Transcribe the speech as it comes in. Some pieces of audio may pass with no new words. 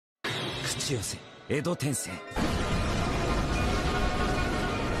Reanimated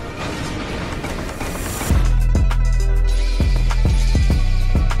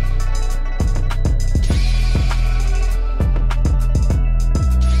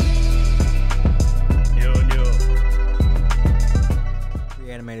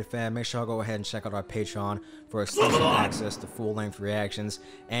fan, make sure y'all go ahead and check out our Patreon for exclusive access to full-length reactions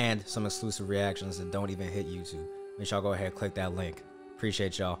and some exclusive reactions that don't even hit YouTube. Make sure y'all go ahead and click that link.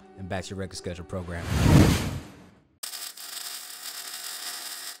 Appreciate y'all, and back to your regular scheduled program.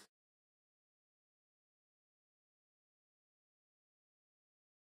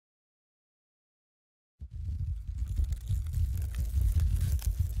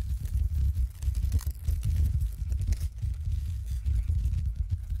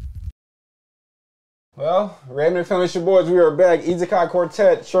 Well, Reanimated family, it's your boys. We are back. Isekai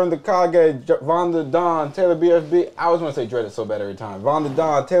Quartet, Shun the Kage, Von the Don, Taylor BFB. I always want to say Dread it so bad every time. Von the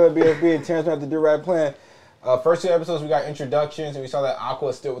Don, Taylor BFB, and Terrence have to do right plan. First 2 episodes, we got introductions, and we saw that Aqua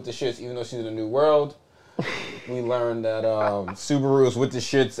is still with the shits, even though she's in a new world. We learned that Subaru is with the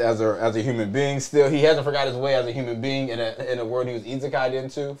shits as a human being still. He hasn't forgot his way as a human being in a world he was Isekai'd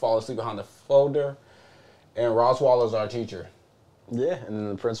into, fall asleep behind the folder. And Roswell is our teacher. Yeah, and then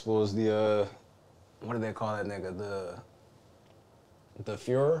the principal is the, what do they call that nigga? The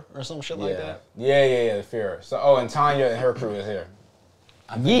Führer or some shit like that? Yeah, the Führer. So, oh, and Tanya and her crew is here.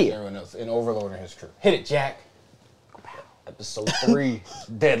 I think everyone else, and Overlord and his crew. Hit it, Jack. Episode 3,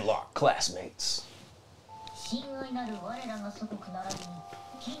 Deadlock Classmates.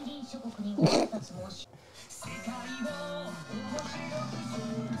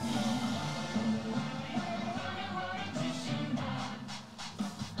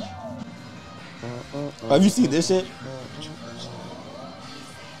 Have you seen this shit?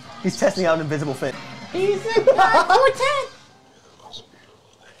 He's testing out an invisible fence. Isekai Quartet!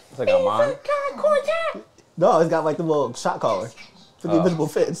 It's like a mine. Isekai Quartet! No, it's got like the little shot collar for the invisible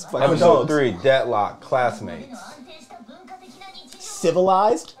fence. Like Episode 3, Deadlock Classmates.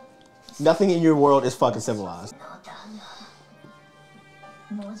 Civilized? Nothing in your world is fucking civilized.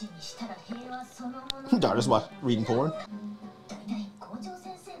 Daughter's reading porn.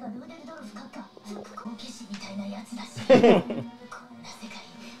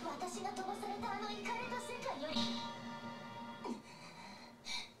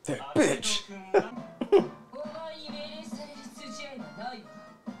 That bitch.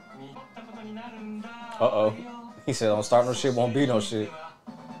 Uh-oh. He said, don't start no shit, won't be no shit.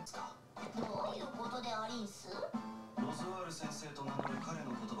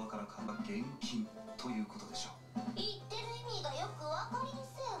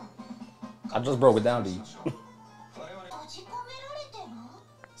 I just broke it down to you.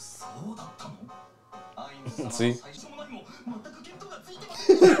 See?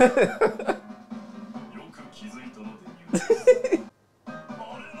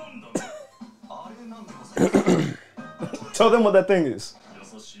 Tell them what that thing is.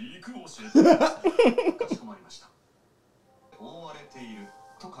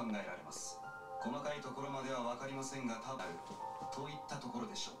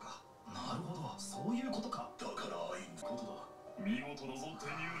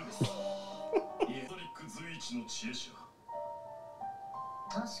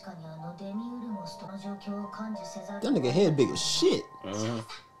 That nigga head big as shit.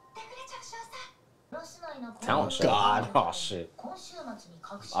 Talent show. God. Oh shit.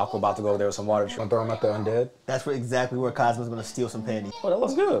 Aqua about to go over there with some water. Gonna throw him at the undead? That's exactly where Kazuma's gonna steal some panties. Oh, that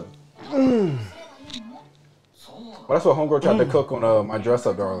looks good. Well, that's what Homegirl tried to cook on my Dress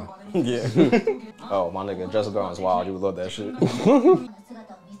Up Darling. Yeah. Oh, my nigga, Dress Up Darling's wild. You would love that shit.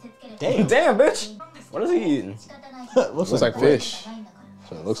 Damn. Damn, bitch. What is he eating? Looks like fish.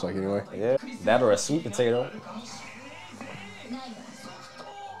 That's what it looks like anyway. Yeah. That or a sweet potato.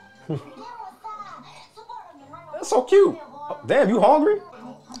 That's so cute. Oh, damn, you hungry?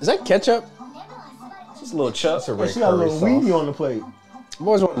 Is that ketchup? Just a little chuck. She got a little weenie on the plate. I've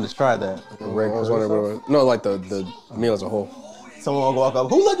always wanted to try that. I was wondering what it was. No, like the meal as a whole. Someone will walk up.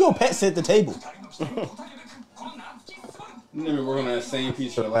 Who let your pet sit at the table? We're on that same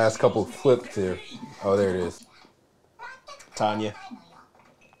piece for the last couple flips here. Oh, there it is. Tanya.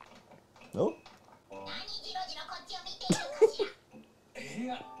 Nope.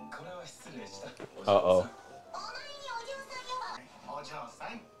 Uh-oh.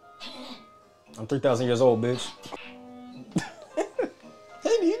 I'm 3,000 years old, bitch.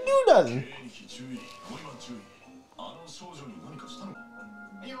 Hey, you do nothing.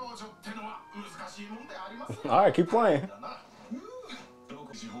 All right, keep playing.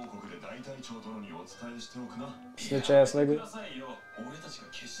 Snitch ass nigga.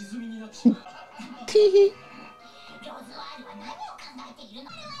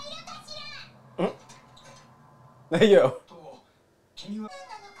 Hey yo.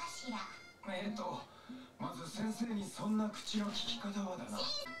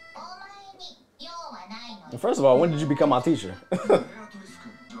 First of all, when did you become my teacher?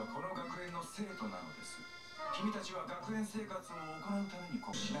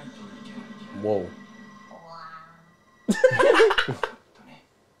 Whoa.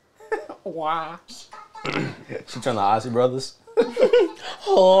 Wow. She trying to Ozzy Brothers.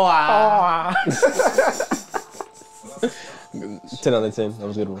 Wow. 10 out of 10. That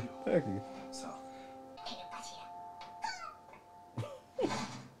was a good one. Thank you.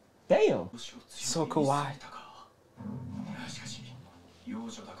 Damn. So kawaii.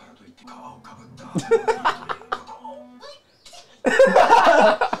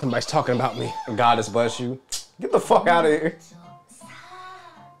 Somebody's talking about me. Goddess bless you. Get the fuck out of here.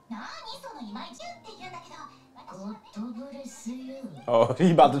 Oh,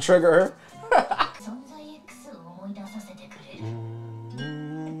 he about to trigger her?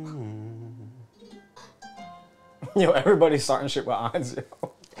 Yo, everybody's starting shit with Anzu.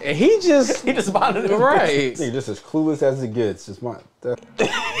 He just about to right. Nigga, just as clueless as it gets. Just my.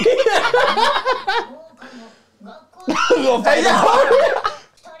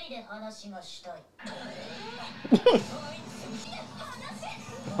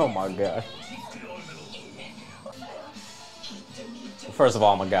 Oh my god. First of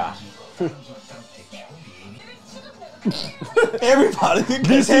all, I'm a guy. Everybody.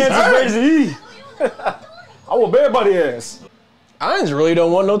 These hands are crazy. I whoop everybody ass. I just really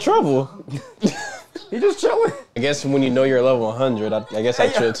don't want no trouble. He just chilling. I guess when you know you're level 100, I guess I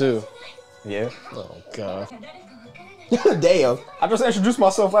chill too. Yeah. Oh god. Damn. I just introduced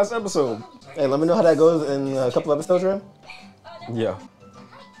myself last episode. Hey, let me know how that goes in a couple episodes, right? Yeah.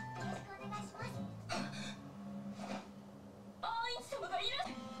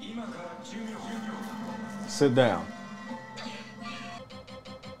 Sit down.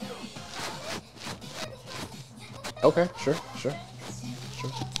 Okay, sure.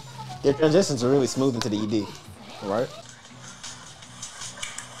 Your transitions are really smooth into the ED. Right?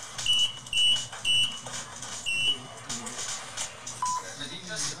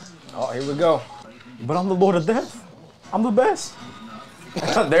 Oh, here we go. But I'm the Lord of Death. I'm the best.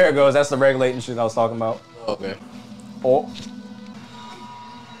 There it goes. That's the regulating shit I was talking about. Okay. Oh.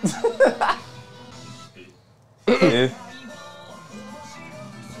 Yeah.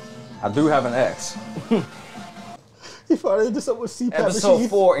 I do have an ex. He fought into someone with CPAP Episode machine.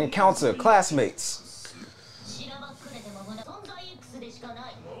 4, Encounter Classmates.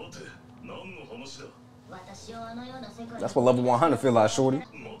 That's what level 100 feel like, shorty.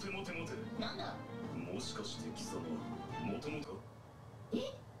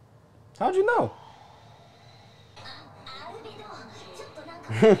 How'd you know?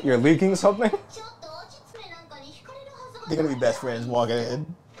 You're leaking something? They're gonna be best friends walking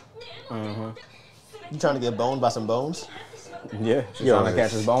in. You trying to get boned by some bones? Yeah, she's trying to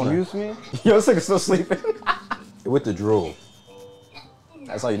catch his boner. Excuse me? Yo, this nigga's still sleeping. With the drool.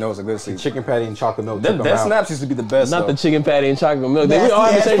 That's how you know it's a good sleep. Chicken patty and chocolate milk. Them dead snaps used to be the best. Not though. the chicken patty and chocolate milk. Did we all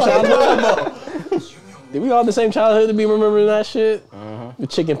have the same childhood? Did we all have the same childhood to be remembering that shit? The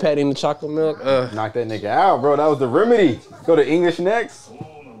chicken patty and the chocolate milk. Knock that nigga out, bro. That was the remedy. Go to English next.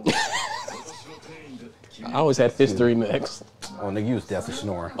 I always had history next. Oh, nigga, you was definitely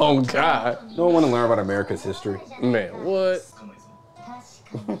snoring. Oh God. No one want to learn about America's history. Man, what?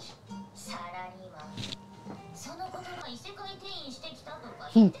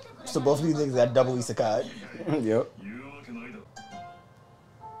 So both of these niggas got double isekai. Yep.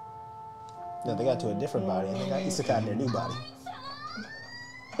 No, they got to a different body and they got isekai in their new body.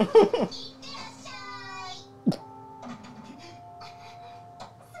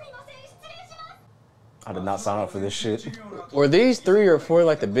 I did not sign up for this shit. Were these 3 or 4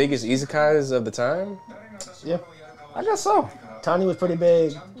 like the biggest isekais of the time? Yeah. I guess so. Tani was pretty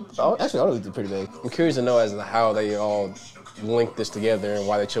big. Oh, actually, all of these are pretty big. I'm curious to know as to how they all linked this together and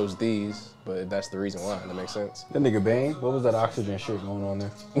why they chose these. But that's the reason why. That makes sense. That nigga Bane, what was that oxygen shit going on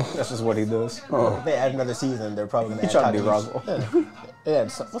there? That's just what he does. Oh. If they add another season, they're probably gonna He add trying to be Tani's- Roswell. Yeah,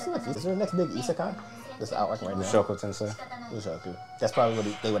 so, what's the next? Is there a next big isekai? That's out like right now. Shoko Tensei. Mushoku. That's probably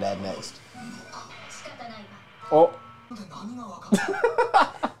what they would add next. Oh.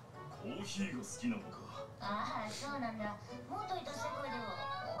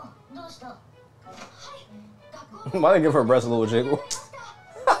 Why they give her breast a little jiggle?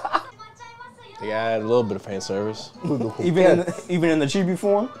 They add a little bit of fan service. Even in the chibi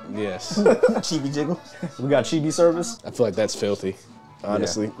form, Yes. Chibi jiggle. we got chibi service. I feel like that's filthy,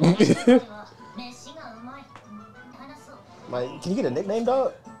 honestly. Like, can you get a nickname,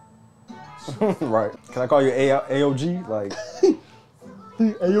 dog? Right. Can I call you AOG? Like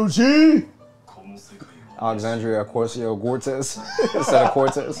AOG. Alexandria Corcio Cortez instead of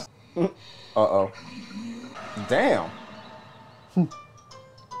Cortez. Uh-oh. Damn. I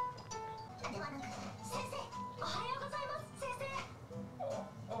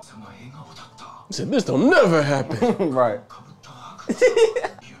said, this don't never happen. Right.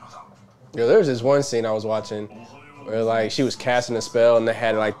 Yo, there was this one scene I was watching where like she was casting a spell and they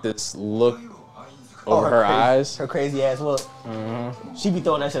had like this look over her eyes. Her crazy ass look. She be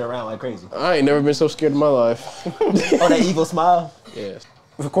throwing that shit around like crazy. I ain't never been so scared in my life. Oh, that evil smile. Yeah.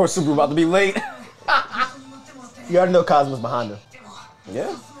 Of course, Subaru about to be late. You already know Kazuma's behind her.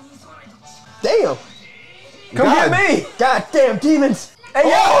 Yeah. Damn. Come get me. God damn demons. Hey,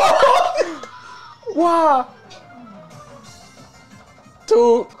 yo. Wow.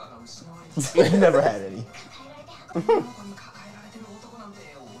 Dude. You never had any.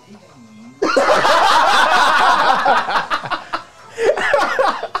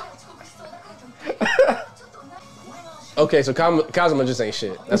 Okay, so Kazuma just ain't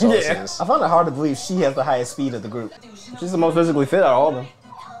shit. That's all it says. I find it hard to believe she has the highest speed of the group. She's the most physically fit out of all of them.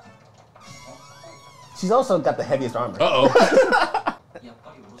 She's also got the heaviest armor. Uh-oh.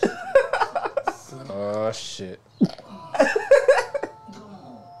 Oh, shit.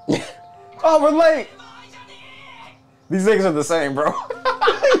 Oh, we're late. These niggas are the same, bro.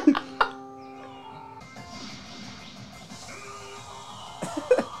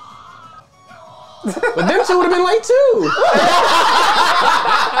 But them two would have been late too.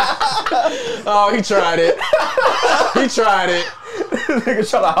 Oh, he tried it. He tried it. Nigga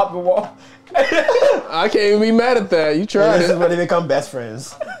trying to hop the wall. I can't even be mad at that. You tried This is it. when they become best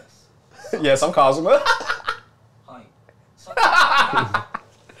friends. Yes, I'm Kazuma.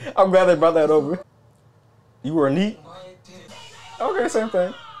 I'm glad they brought that over. You were neat. Okay, same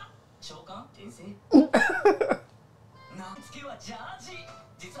thing.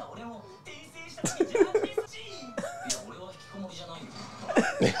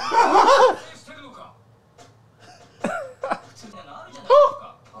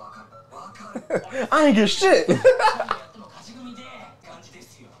 I ain't get shit.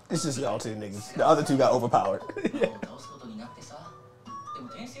 It's just y'all two niggas. The other two got overpowered.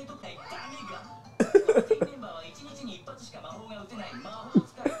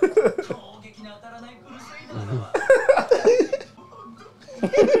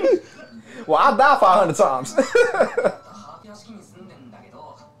 Well, I died 500 times.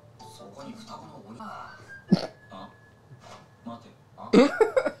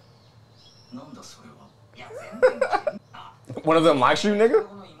 One of them likes you, nigga?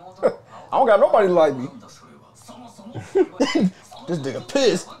 I don't got nobody to like me. This nigga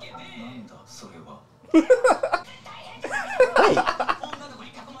pissed.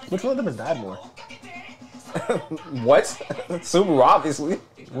 Which one of them has died more? What? Subaru, obviously.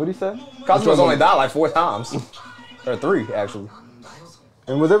 What'd he say? Kazuma's only died like 4 times. Or 3, actually.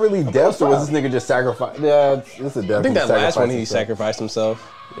 And was it really deaths or was this nigga just sacrificed? Yeah, it's a death. I think that last one he himself. sacrificed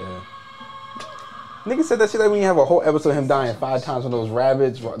himself. Yeah. Nigga said that shit like when you have a whole episode of him dying 5 times when those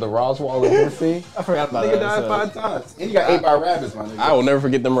rabbits, the Roswell and him scene. I forgot about Nigga that. died 5 times. And he got ate by rabbits, my nigga. I will never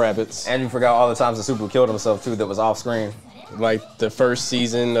forget them rabbits. And you forgot all the times the Subaru killed himself, too, that was off screen. Like the first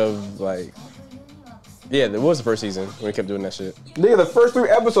season of like, yeah, it was the first season when he kept doing that shit. Nigga, the first 3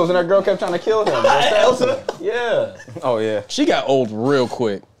 episodes and that girl kept trying to kill him. Elsa? Yeah. Oh, yeah. She got old real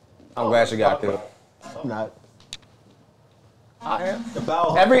quick. I'm glad she got killed. I'm not. I am. The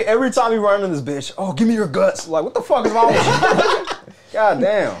bowel. Every time you run into this bitch, oh, give me your guts. Like, what the fuck is wrong with you? God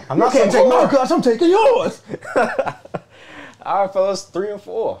damn. I'm not can't take my guts, I'm taking yours. All right, fellas, 3 and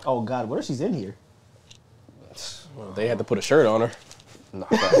 4. Oh God, what if she's in here? Well, they had to put a shirt on her. No,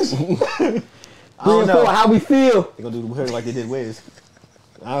 thanks. I don't know. How we feel? They gonna do her like they did Wiz.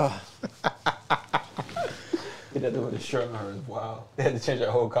 Get that with a shirt on her is wild. They had to change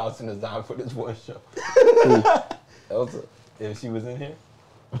her whole costume design for this one show. Elsa, if she was in here.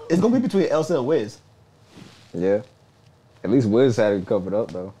 It's gonna be between Elsa and Wiz. Yeah. At least Wiz had it covered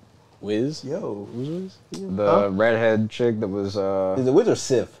up though. Wiz? Yo. Who's Wiz? The redhead chick that was Is it Wiz or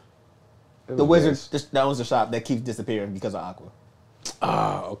Sif? it The was wizard that owns the shop that keeps disappearing because of Aqua.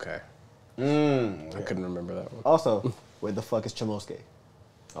 Ah, okay. Wiz. I couldn't remember that one. Also, where the fuck is Chimosuke?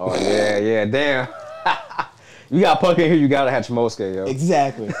 Oh yeah, damn. You got Puck in here, you gotta have Chimosuke, yo.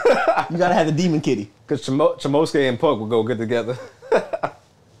 Exactly. You gotta have the demon kitty. Cause Chimosuke and Puck would go good together.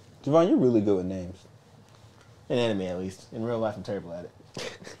 Javon, you're really good with names. In anime, at least. In real life, I'm terrible at it.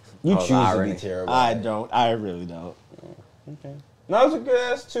 You Oh, choose to irony. be terrible. I don't. I really don't. Okay. No, that was a good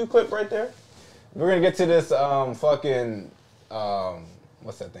ass 2 clip right there. We're gonna get to this fucking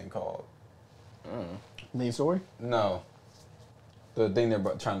what's that thing called? Main story? No. The thing they're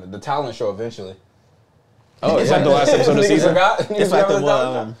trying to the talent show eventually. Oh, it's like the last episode of the Niggas season. forgot? It's like the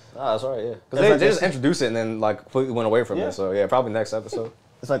Niggas one. Oh, that's right, yeah. Because It's they like just this- introduced it and then like completely went away from Yeah. it. So yeah, probably next episode.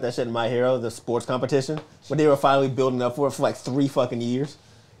 It's like that shit in My Hero, the sports competition, where they were finally building up for it for like 3 fucking years.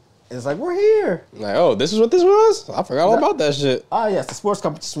 And it's like, we're here. Like, oh, this is what this was? I forgot all about that shit. Ah, yes, the sports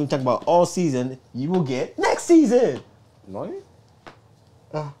competition we talk about all season, you will get next season. Money?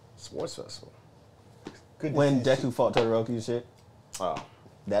 Sports festival. Good to When see Deku fought Todoroki and shit. Oh.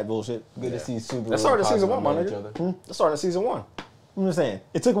 That bullshit. Good to see Subaru. That started and season Kazuma 1, my meet each nigga. other. That started season 1. I'm just saying.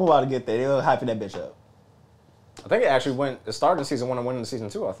 It took them a while to get there. They were hyping that bitch up. I think it started in season 1 and went into season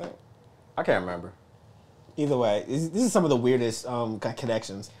 2, I think. I can't remember. Either way, this is some of the weirdest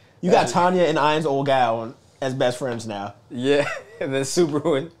connections. You got Tanya and Ain's old gal as best friends now. Yeah, and then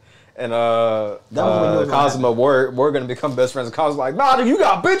Subaru and was when you were Kazuma were gonna become best friends. And Kazuma's like, nah, dude, you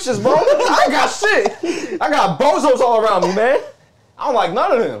got bitches, bro. I ain't got shit. I got bozos all around me, man. I don't like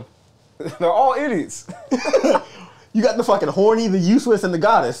none of them. They're all idiots. You got the fucking horny, the useless, and the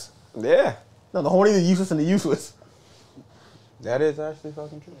goddess. Yeah. No, the horny, the useless, and the useless. That is actually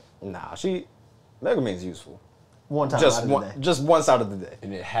fucking true. Nah, Megumin's useful. One time Just out of the one, day. just one side of the day.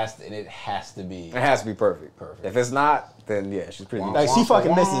 And it has to be. It has to be perfect. Perfect. If it's not, then yeah, she's pretty Like, useful. she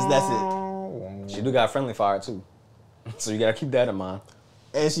fucking misses, that's it. She do got friendly fire too, so you gotta keep that in mind.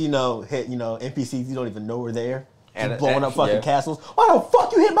 And she, hit, NPCs you don't even know are there. And- And blowing and- up fucking yeah. castles. Why the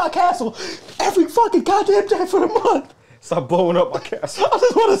fuck you hit my castle every fucking goddamn day for the month? Stop blowing up my castle. I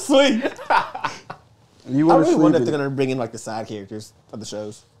just want to sleep. You I want really to wonder if sleep? they're gonna bring in like the side characters of the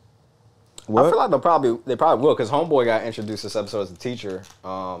shows. I feel like they probably will because Homeboy got introduced this episode as a teacher,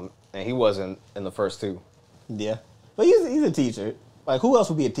 and he wasn't in the first 2. Yeah, but he's a teacher. Like, who else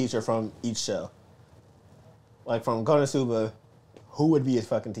would be a teacher from each show? Like from Konosuba, who would be his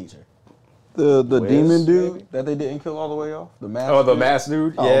fucking teacher? The Wiz, demon dude maybe? that they didn't kill all the way off? The mask Oh, the dude? mask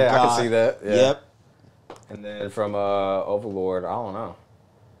dude. Oh, Yeah, I God. can see that. Yeah. Yep. And then from Overlord, I don't know,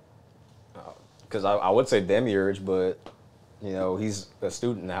 because I would say Demiurge, but he's a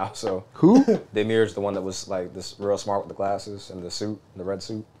student now, so Who? Demiurge, the one that was like this real smart with the glasses and the suit, the red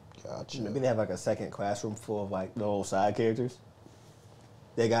suit. Gotcha. Maybe they have like a second classroom full of like the old side characters.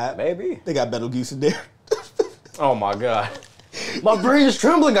 They got Maybe. Betelgeuse in there. Oh my god, my brain is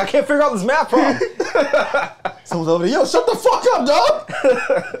trembling. I can't figure out this math problem. Someone's over there. Yo, shut the fuck up,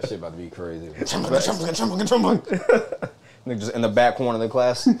 dog. Shit about to be crazy. Trembling. Nigga just in the back corner of the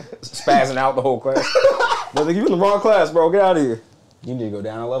class, spazzing out the whole class. They're like, you in the wrong class, bro. Get out of here. You need to go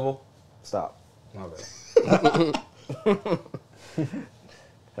down a level? Stop. My bad.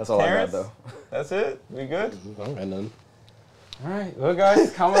 That's all Terrence? I got though. That's it? We good? I don't got none. All right. Well,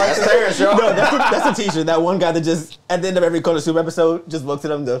 guys, comment right there. Terrence, yo. No, that's a teacher. That one guy that just at the end of every Konosuba episode just looks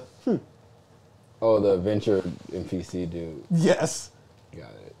at him and goes, Oh, the Adventure NPC dude. yes. Got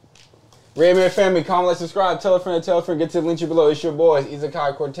it. Reanimated family, comment, like, subscribe, tell a friend, get to the link tree below. It's your boys,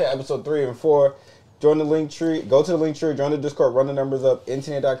 Isekai Quartet, episode 3 and 4. Join the link tree, go to the link tree, join the Discord, run the numbers up,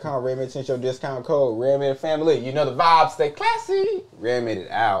 internet.com, Reanimated, your discount code, Reanimated family. You know the vibes, stay classy. Reanimated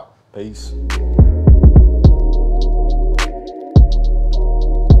out. Peace.